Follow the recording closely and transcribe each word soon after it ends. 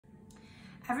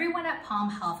Everyone at Palm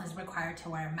Health is required to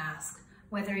wear a mask.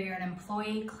 Whether you're an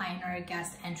employee, client, or a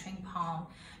guest entering Palm,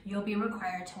 you'll be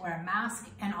required to wear a mask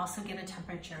and also get a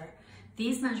temperature.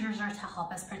 These measures are to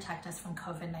help us protect us from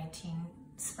COVID-19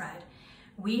 spread.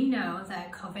 We know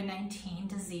that COVID-19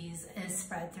 disease is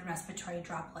spread through respiratory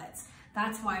droplets.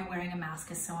 That's why wearing a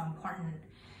mask is so important.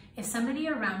 If somebody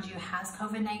around you has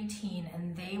COVID-19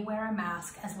 and they wear a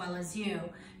mask as well as you,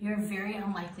 you're very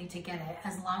unlikely to get it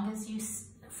as long as you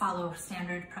follow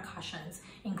standard precautions,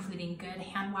 including good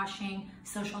hand washing,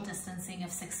 social distancing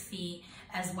of 6 feet,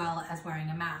 as well as wearing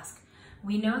a mask.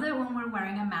 We know that when we're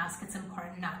wearing a mask, it's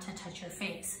important not to touch your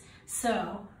face.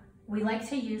 So we like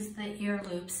to use the ear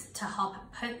loops to help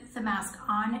put the mask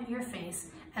on your face,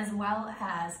 as well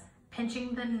as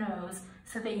pinching the nose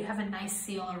so that you have a nice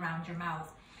seal around your mouth.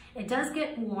 It does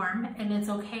get warm and it's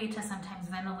okay to sometimes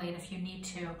ventilate if you need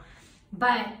to,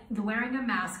 but wearing a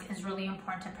mask is really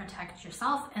important to protect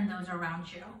yourself and those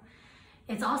around you.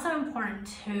 It's also important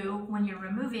to, when you're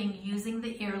removing, using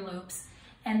the ear loops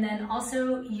and then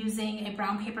also using a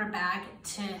brown paper bag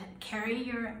to carry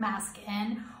your mask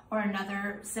in, or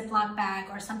another Ziploc bag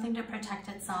or something to protect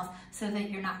itself so that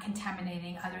you're not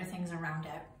contaminating other things around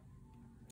it.